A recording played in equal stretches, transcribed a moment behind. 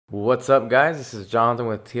What's up, guys? This is Jonathan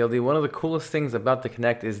with TLD. One of the coolest things about the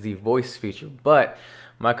Kinect is the voice feature, but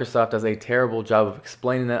Microsoft does a terrible job of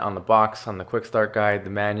explaining that on the box, on the quick start guide, the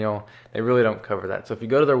manual. They really don't cover that. So if you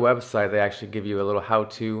go to their website, they actually give you a little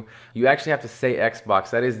how-to. You actually have to say Xbox.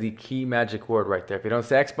 That is the key magic word right there. If you don't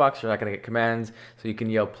say Xbox, you're not going to get commands. So you can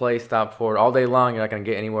yell play, stop, forward all day long. You're not going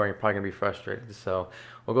to get anywhere, and you're probably going to be frustrated. So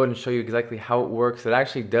we'll go ahead and show you exactly how it works. It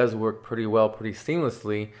actually does work pretty well, pretty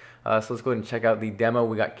seamlessly. So let's go ahead and check out the demo.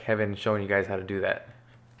 We got Kevin showing you guys how to do that.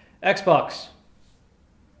 Xbox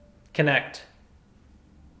Kinect.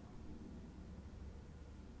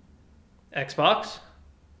 Xbox.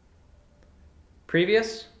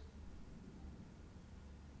 Previous.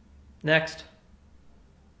 Next.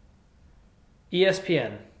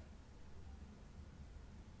 ESPN.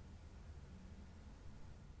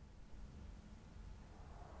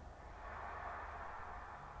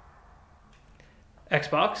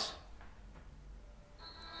 Xbox.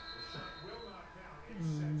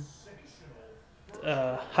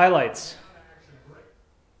 Highlights.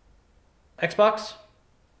 Xbox.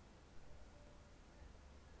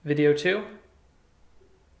 Video 2.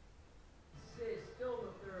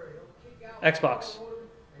 Xbox.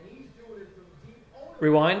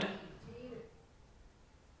 Rewind.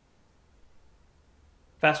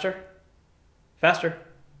 Faster. Faster.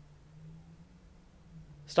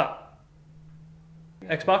 Stop.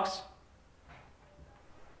 Xbox.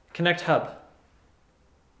 Kinect Hub.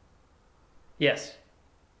 Yes.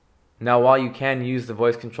 Now, while you can use the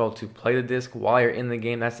voice control to play the disc while you're in the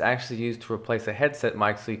game, that's actually used to replace a headset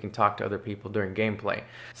mic so you can talk to other people during gameplay.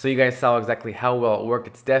 So you guys saw exactly how well it worked.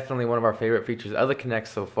 It's definitely one of our favorite features of the Kinect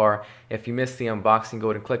so far. If you missed the unboxing, go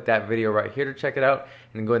ahead and click that video right here to check it out,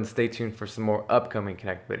 and go ahead and stay tuned for some more upcoming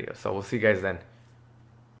Kinect videos. So we'll see you guys then.